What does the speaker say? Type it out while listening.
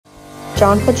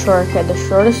John Paciorek had the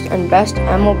shortest and best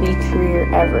MLB career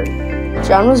ever.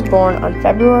 John was born on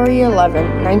February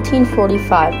 11,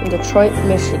 1945 in Detroit,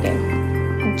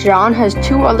 Michigan. John has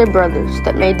two other brothers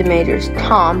that made the majors,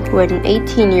 Tom, who had an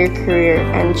 18-year career,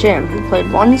 and Jim, who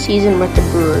played one season with the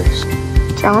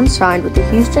Brewers. John signed with the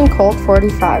Houston Colt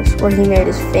 45s, where he made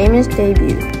his famous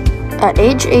debut. At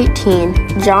age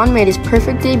 18, John made his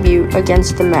perfect debut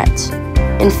against the Mets.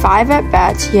 In 5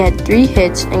 at-bats, he had 3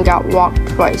 hits and got walked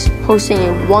twice, posting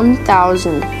a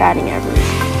 1,000 batting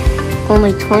average.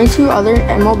 Only 22 other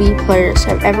MLB players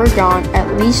have ever gone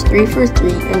at least 3 for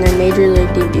 3 in their major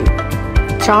league debut.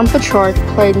 John Paciorek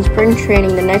played in spring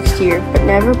training the next year, but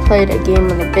never played a game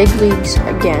in the big leagues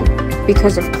again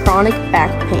because of chronic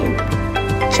back pain.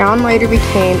 John later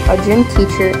became a gym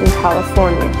teacher in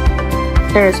California.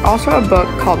 There is also a book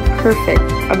called Perfect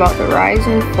about the rise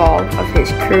and fall of his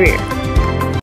career.